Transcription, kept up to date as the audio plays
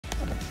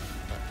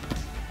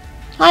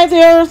Hi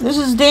there, this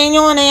is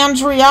Daniel and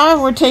Andrea.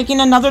 We're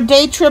taking another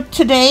day trip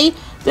today.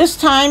 This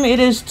time it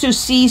is to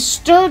see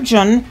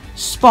sturgeon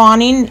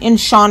spawning in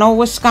Shawano,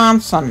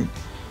 Wisconsin.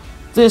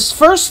 This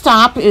first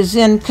stop is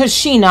in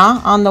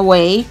Keshena on the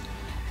way,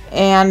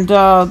 and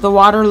the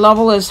water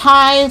level is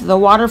high. The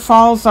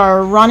waterfalls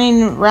are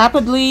running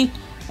rapidly,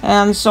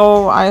 and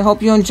so I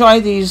hope you enjoy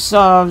these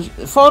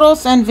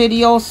photos and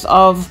videos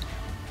of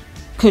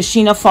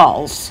Keshena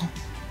Falls.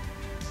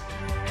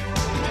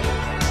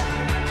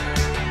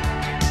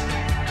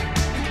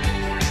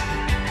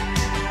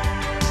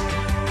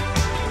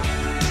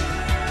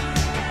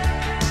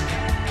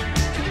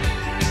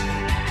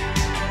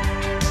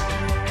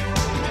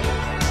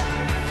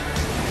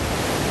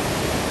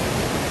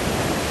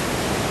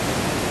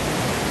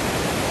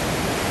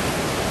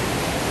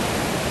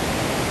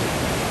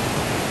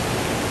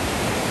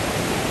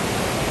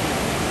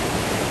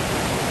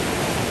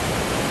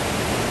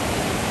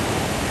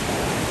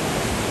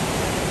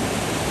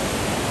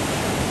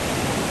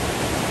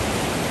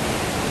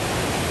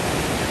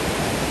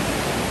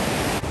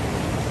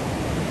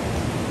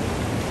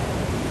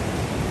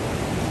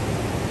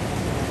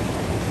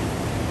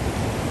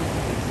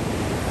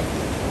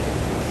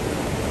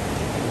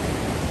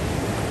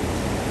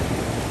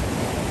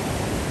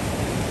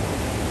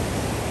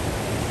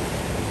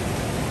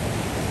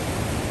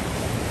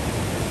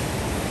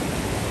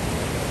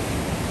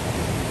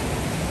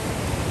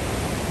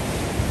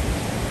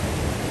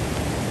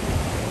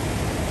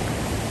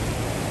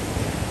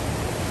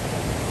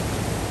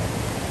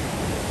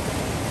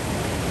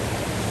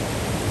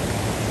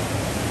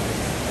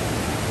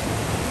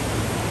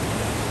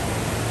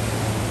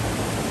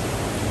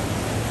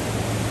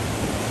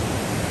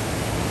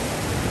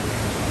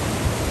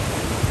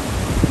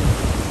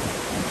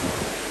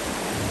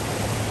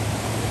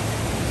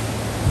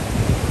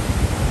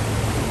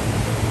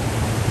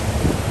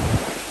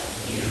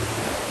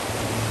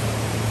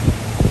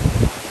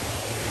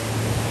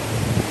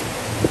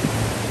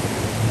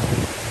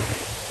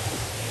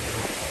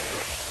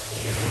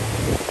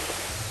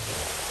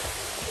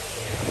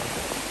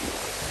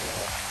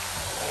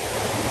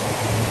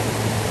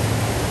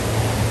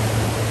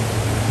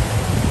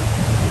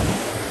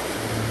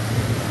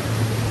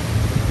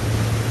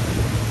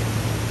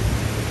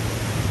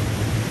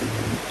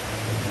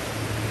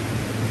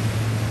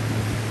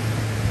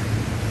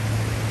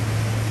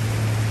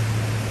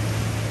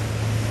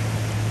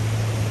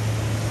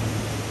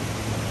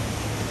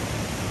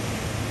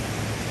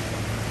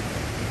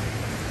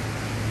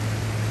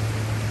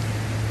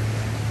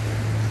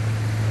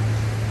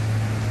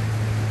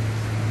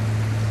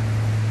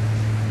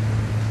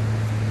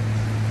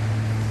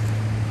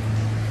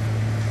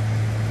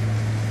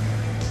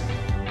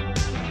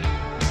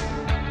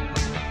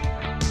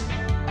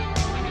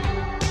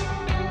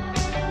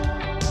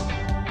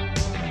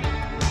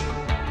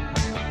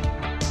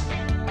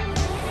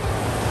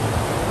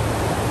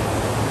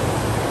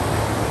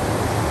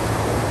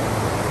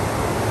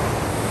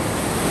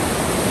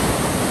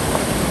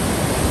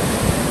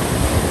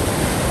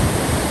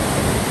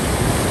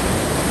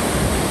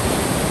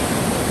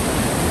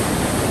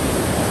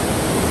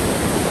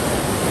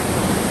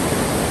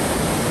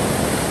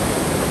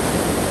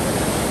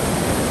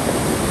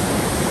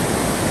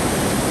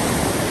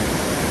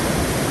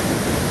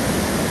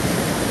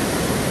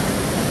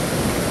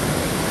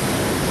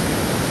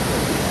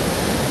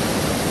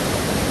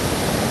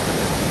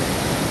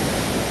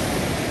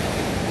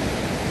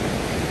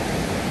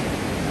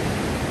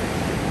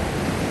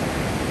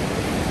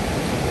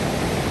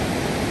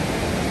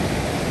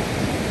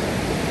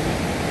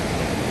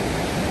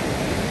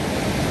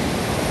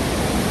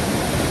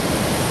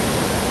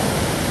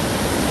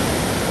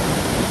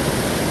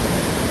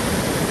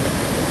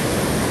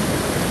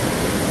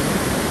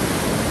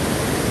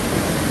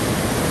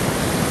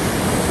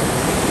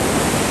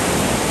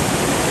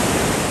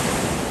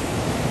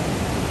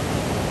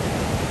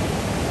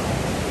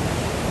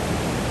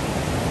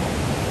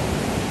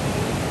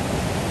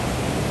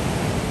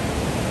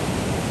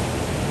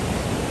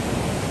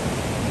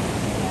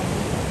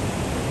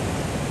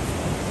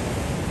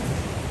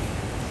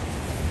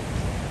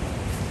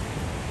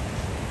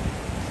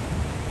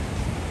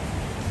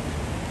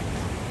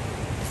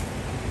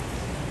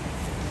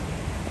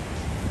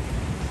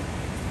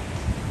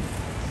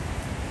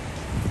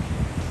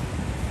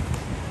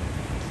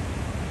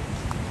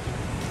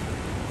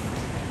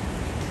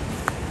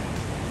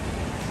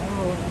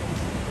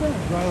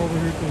 Right over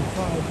here to the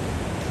side.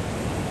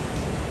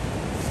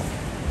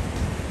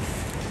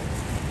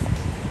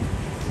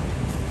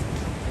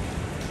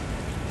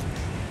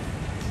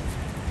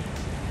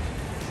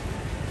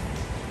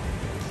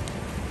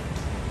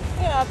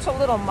 Yeah, it's a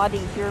little muddy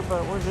here,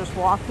 but we're just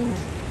walking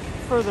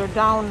further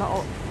down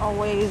a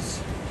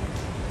ways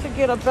to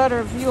get a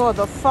better view of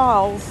the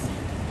falls.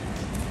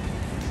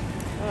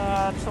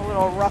 It's a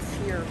little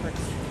rough here, but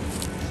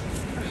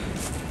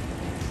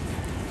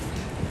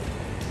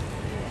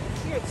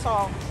here it's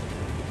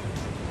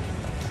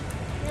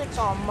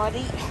all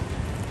muddy.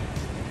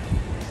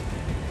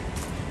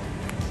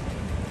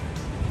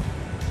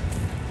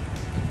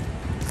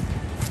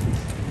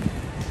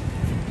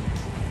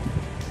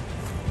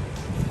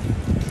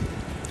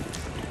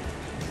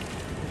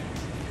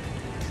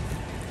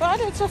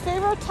 it's a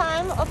favorite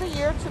time of the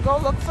year to go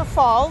look for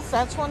falls.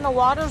 That's when the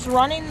water's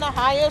running the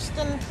highest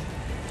and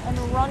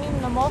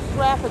running the most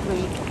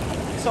rapidly.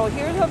 So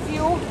here's a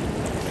view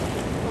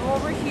from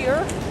over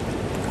here.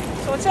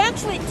 So it's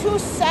actually two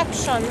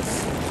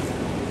sections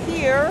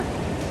here.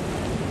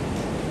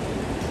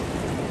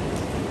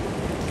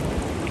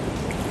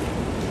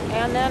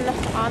 And then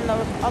on the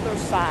other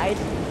side,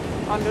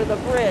 under the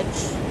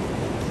bridge.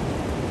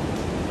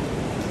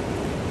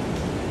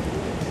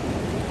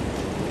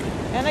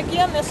 And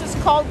again, this is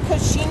called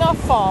Keshena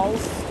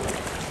Falls.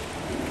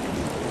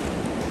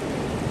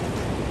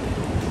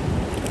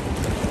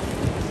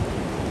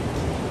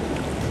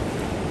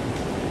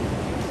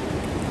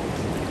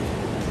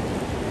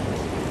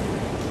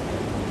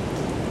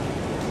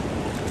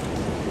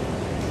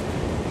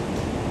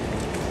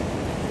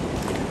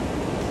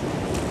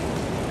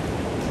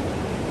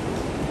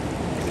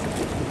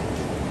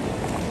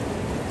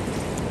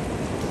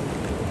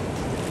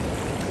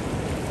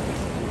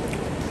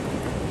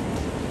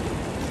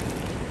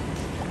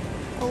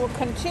 We'll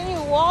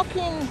continue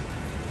walking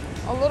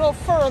a little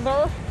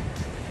further.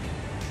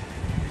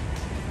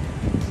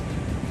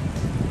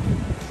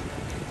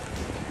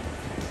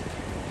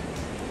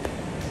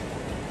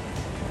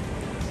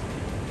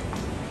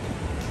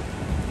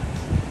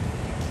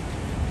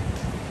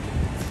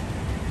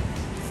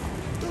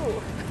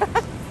 Ooh.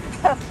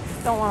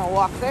 Don't want to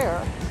walk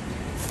there.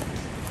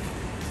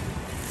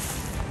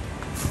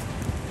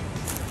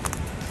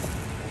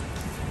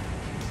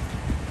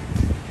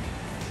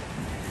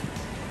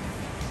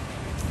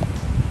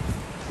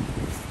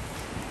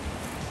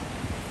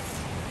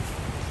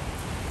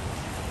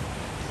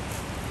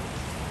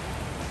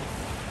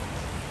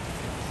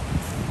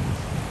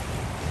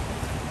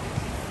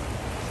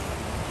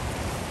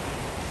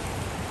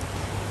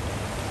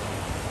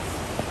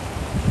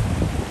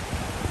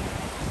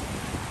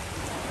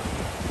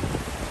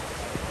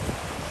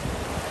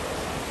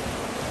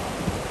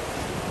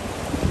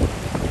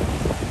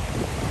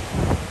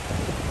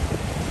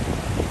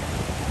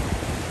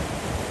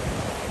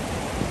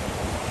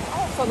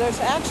 So there's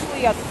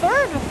actually a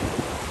third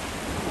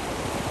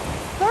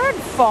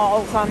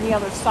falls on the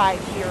other side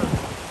here,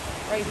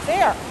 right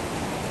there.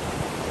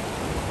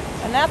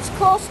 And that's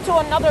close to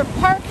another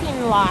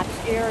parking lot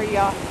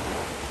area.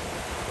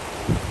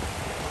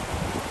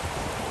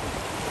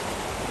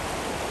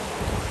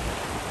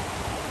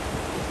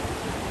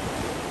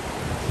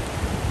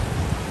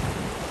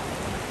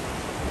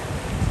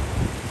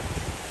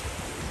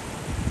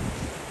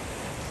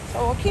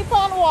 So we'll keep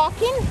on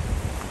walking.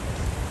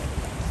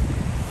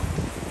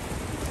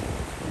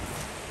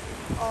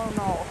 Oh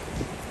no.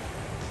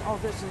 Oh,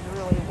 this is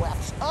really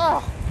wet.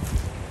 Oh.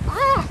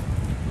 Ah.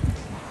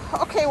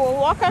 Okay, we'll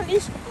walk on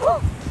these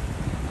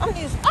on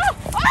these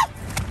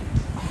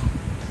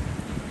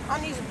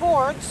on these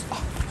boards.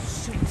 Oh,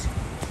 shoot.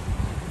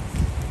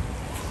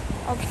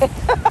 Okay.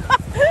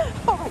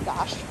 Oh my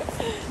gosh.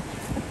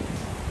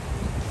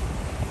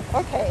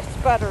 Okay, it's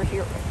better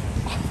here.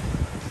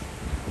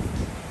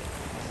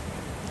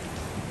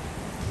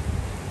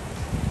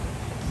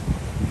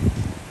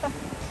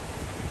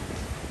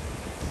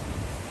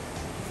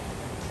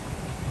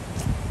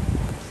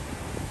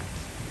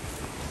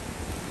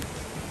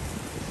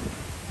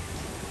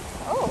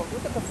 Oh,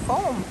 look at the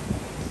foam.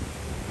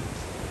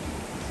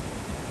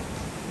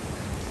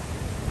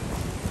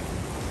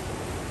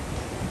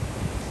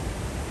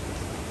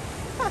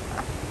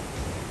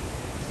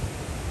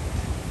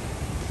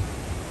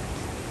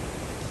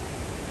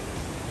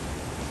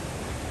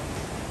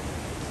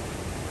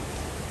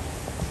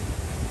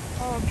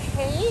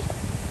 Okay.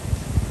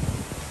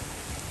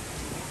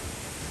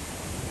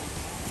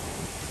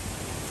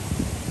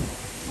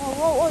 Well,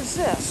 what was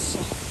this?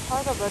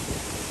 Part of it.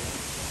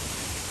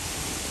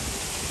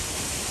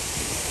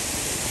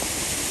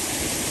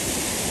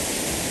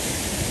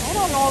 I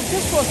don't know if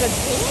this was a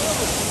dam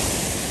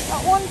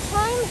at one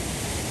time.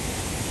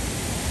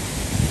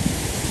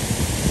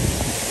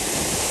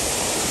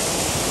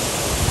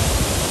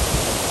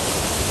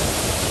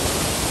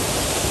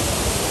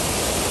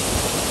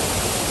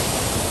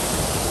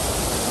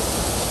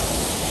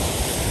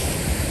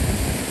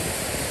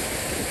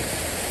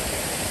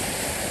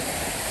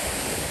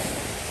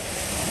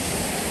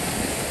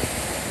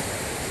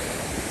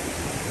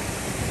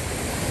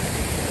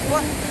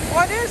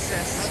 What is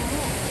this?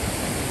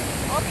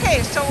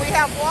 Okay, so we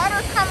have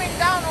water coming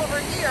down over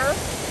here,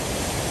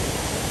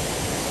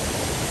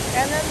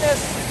 and then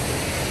this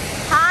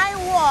high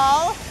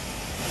wall,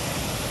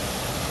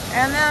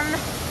 and then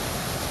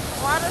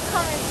water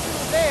coming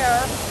through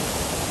there.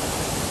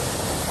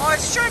 Well,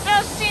 it sure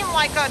does seem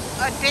like a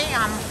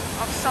dam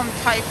of some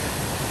type,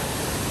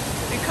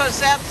 because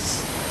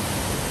that's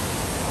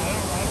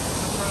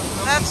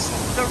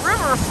the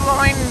river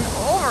flowing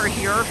over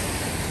here.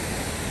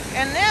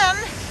 And then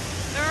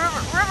the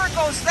river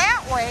goes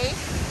that way.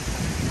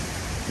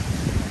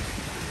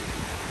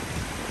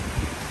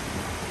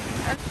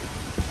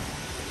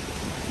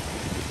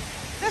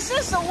 This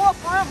is the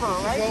Wolf River,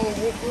 right?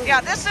 Wolf River.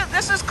 Yeah,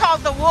 this is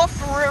called the Wolf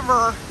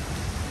River.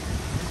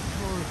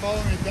 So we're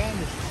following it down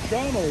this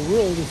Shawano,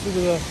 really, to see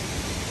the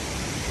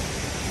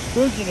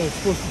Spurgeon is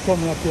supposed to be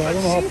coming up there. I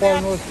don't know how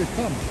far north they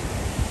come.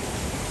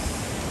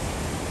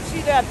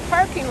 See that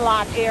parking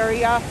lot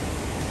area?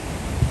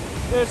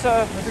 There's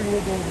I think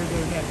we'll go over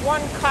there next.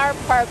 one car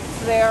parked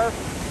there.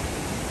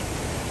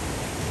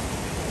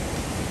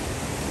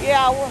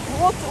 Yeah,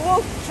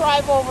 we'll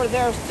drive over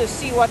there to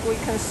see what we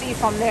can see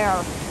from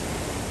there.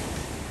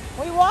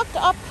 We walked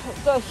up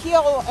the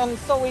hill, and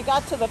so we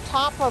got to the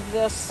top of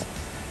this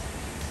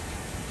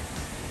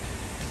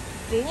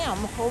dam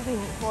holding,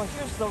 well,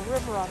 here's the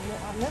river on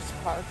this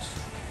part.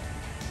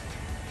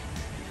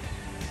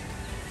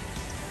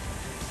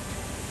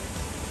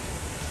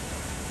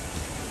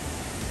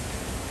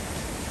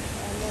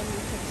 And then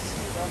you can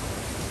see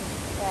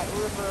that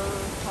river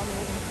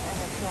coming, and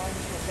it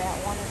joins with that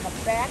one in the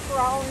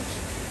background.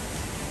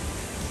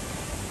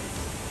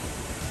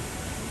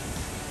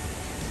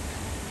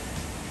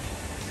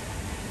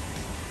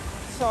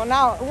 So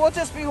now we'll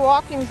just be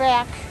walking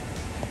back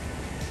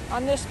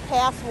on this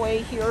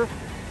pathway here.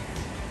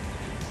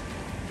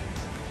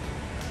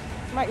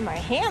 My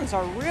hands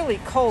are really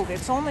cold.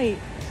 It's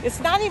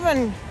not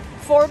even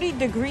 40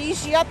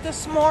 degrees yet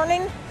this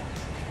morning,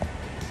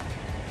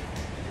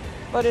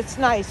 but it's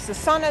nice. The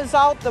sun is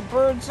out, the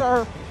birds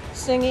are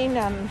singing,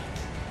 and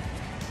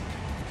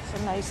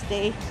it's a nice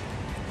day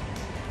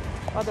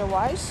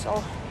otherwise.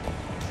 So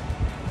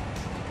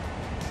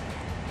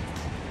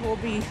we'll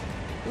be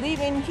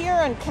leaving here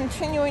and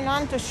continuing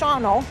on to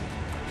Shawano.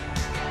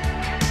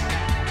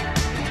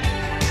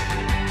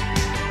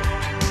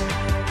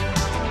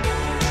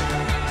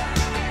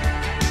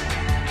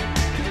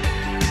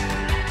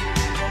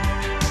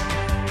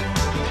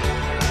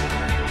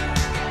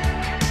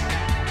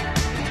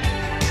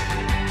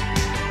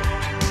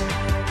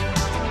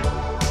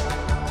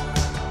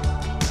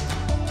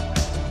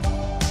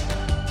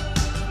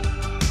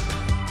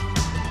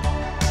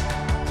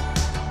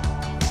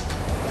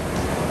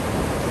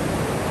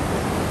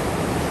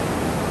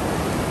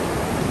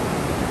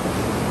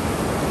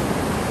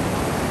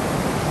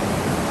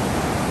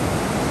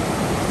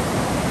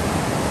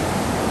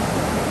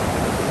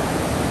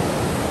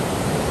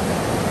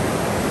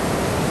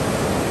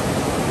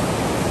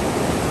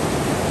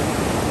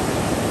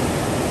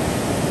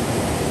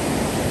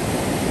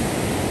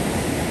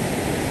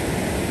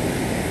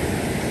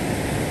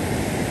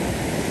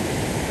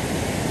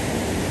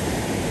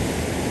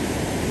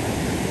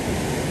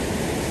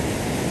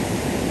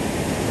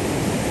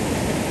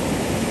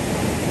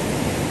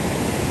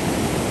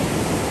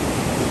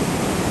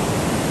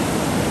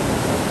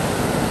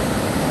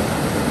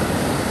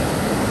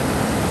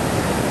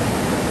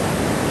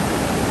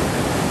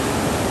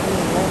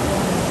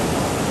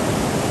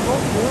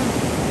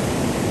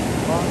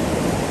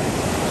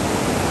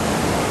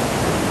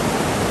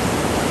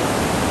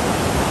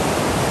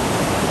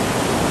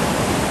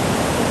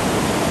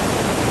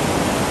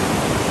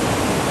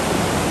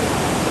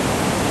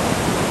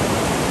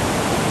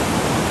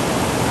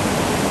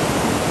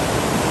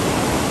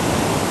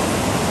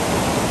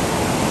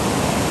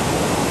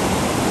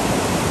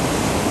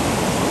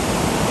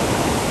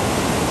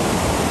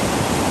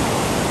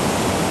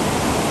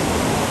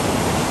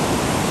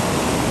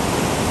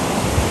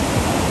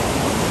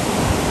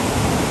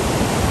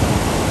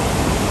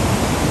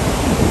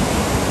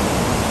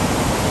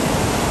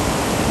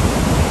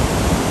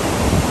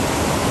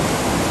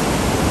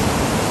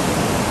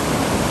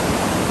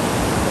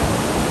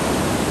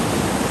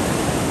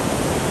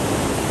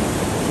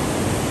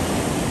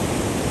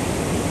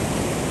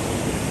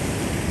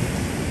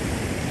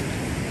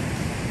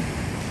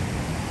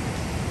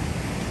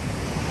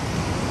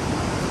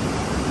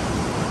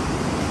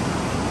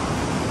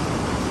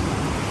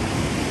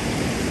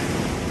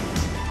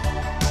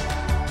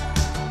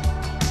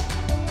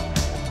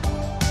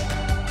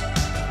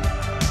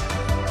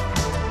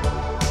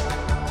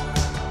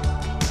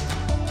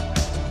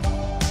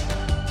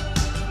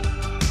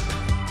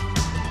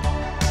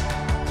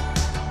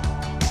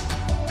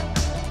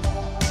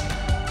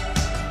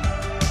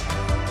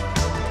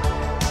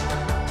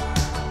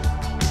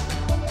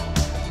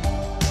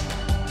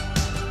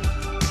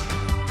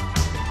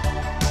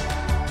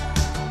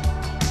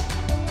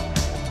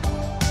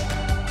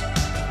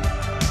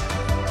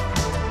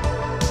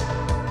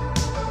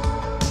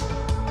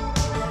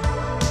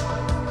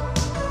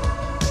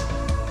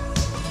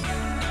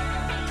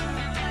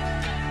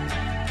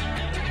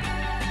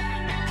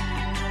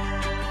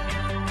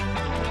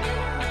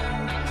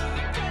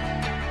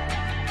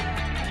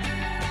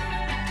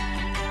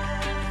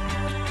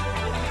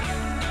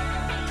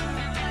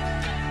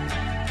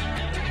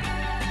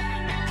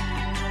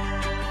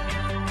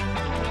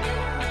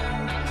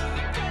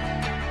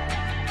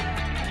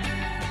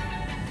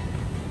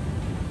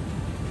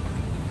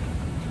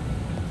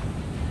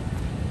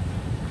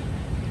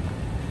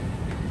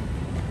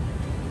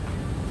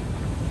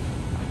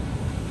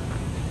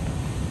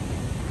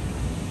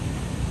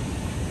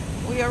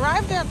 We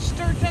arrived at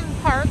Sturgeon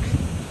Park,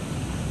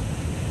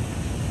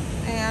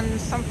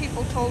 and some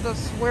people told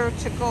us where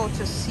to go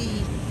to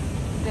see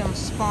them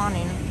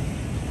spawning.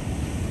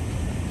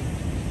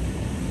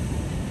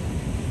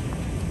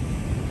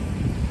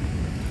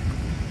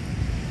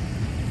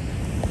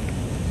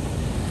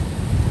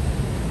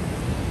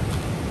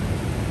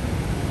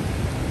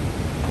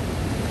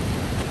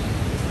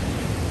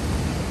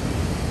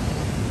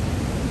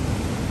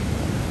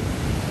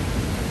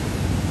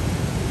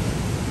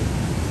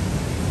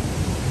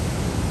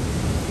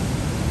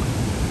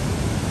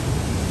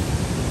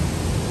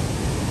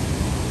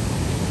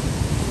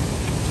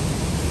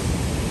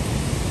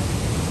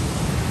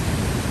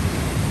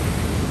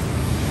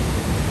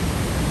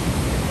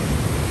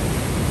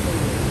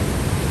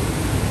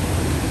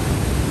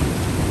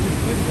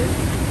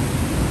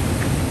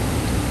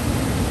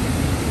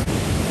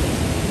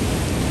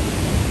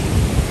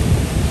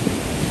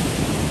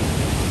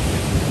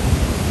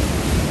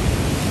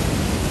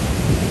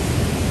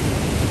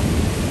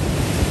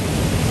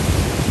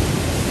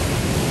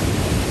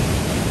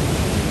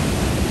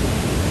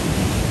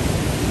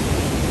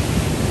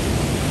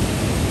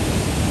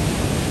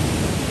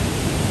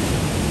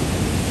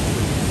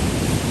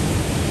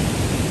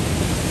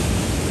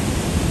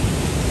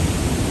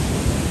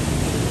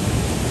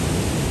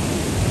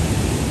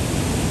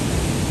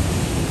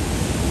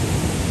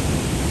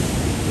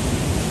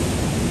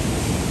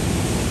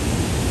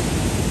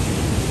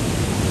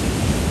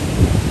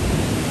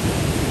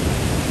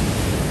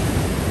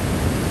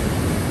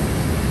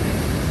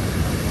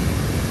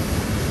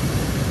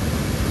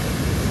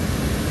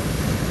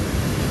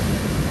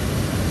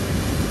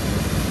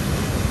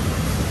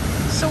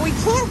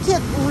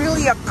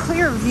 really a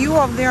clear view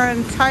of their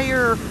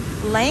entire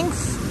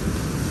length,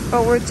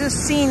 but we're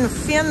just seeing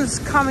fins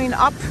coming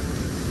up.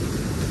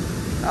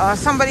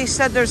 Somebody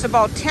said there's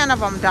about 10 of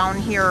them down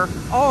here.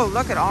 Oh,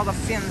 look at all the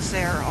fins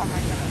there. Oh my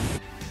goodness.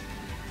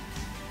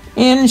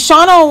 In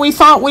Shawano, we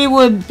thought we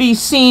would be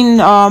seeing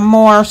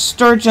more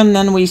sturgeon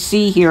than we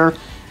see here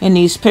in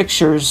these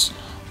pictures.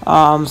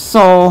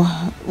 So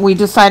we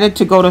decided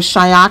to go to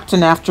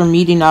Shiocton after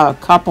meeting a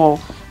couple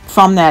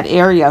from that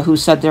area who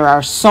said there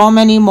are so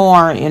many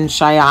more in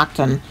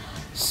Shiocton.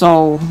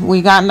 So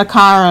we got in the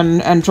car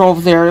and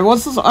drove there. It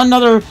was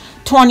another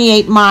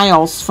 28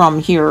 miles from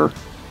here,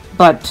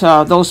 but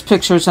those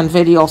pictures and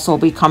videos will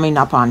be coming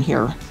up on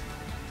here.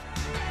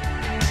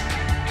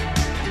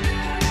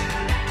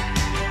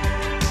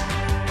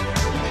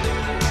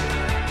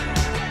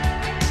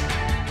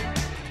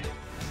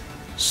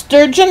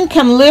 Sturgeon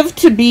can live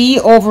to be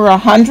over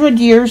 100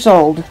 years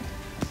old.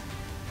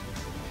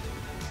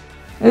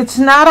 It's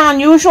not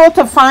unusual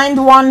to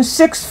find one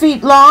 6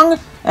 feet long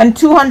and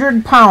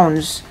 200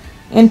 pounds.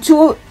 In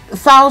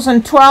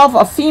 2012,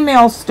 a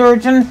female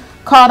sturgeon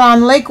caught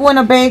on Lake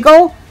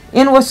Winnebago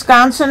in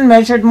Wisconsin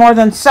measured more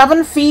than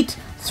 7 feet,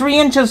 3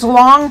 inches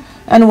long,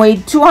 and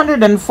weighed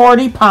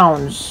 240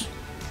 pounds.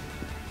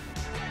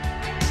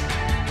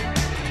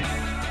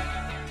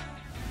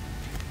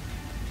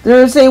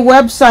 There is a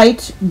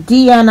website,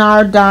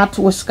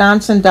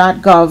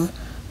 dnr.wisconsin.gov,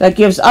 that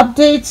gives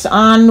updates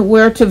on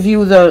where to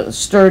view the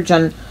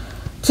sturgeon.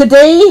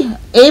 Today,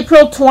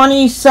 April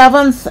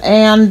 27th,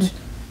 and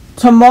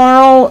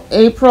tomorrow,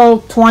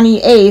 April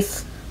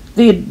 28th,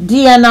 the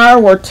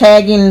DNR were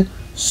tagging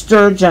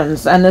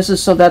sturgeons, and this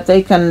is so that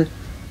they can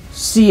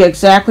see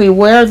exactly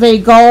where they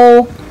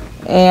go.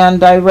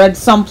 And I read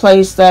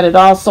someplace that it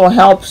also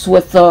helps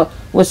with the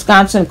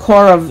Wisconsin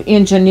Corps of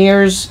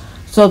Engineers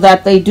so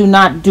that they do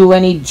not do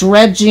any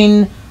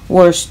dredging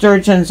where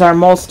sturgeons are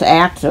most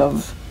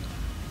active.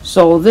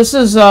 So this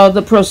is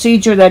the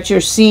procedure that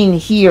you're seeing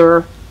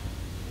here.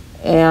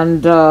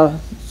 And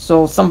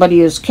so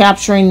somebody is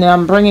capturing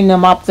them, bringing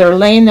them up. They're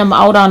laying them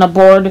out on a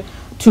board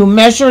to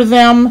measure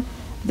them.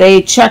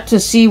 They check to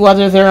see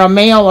whether they're a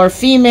male or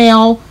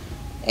female,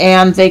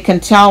 and they can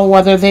tell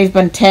whether they've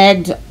been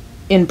tagged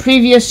in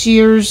previous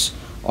years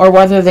or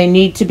whether they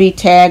need to be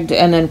tagged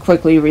and then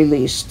quickly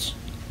released.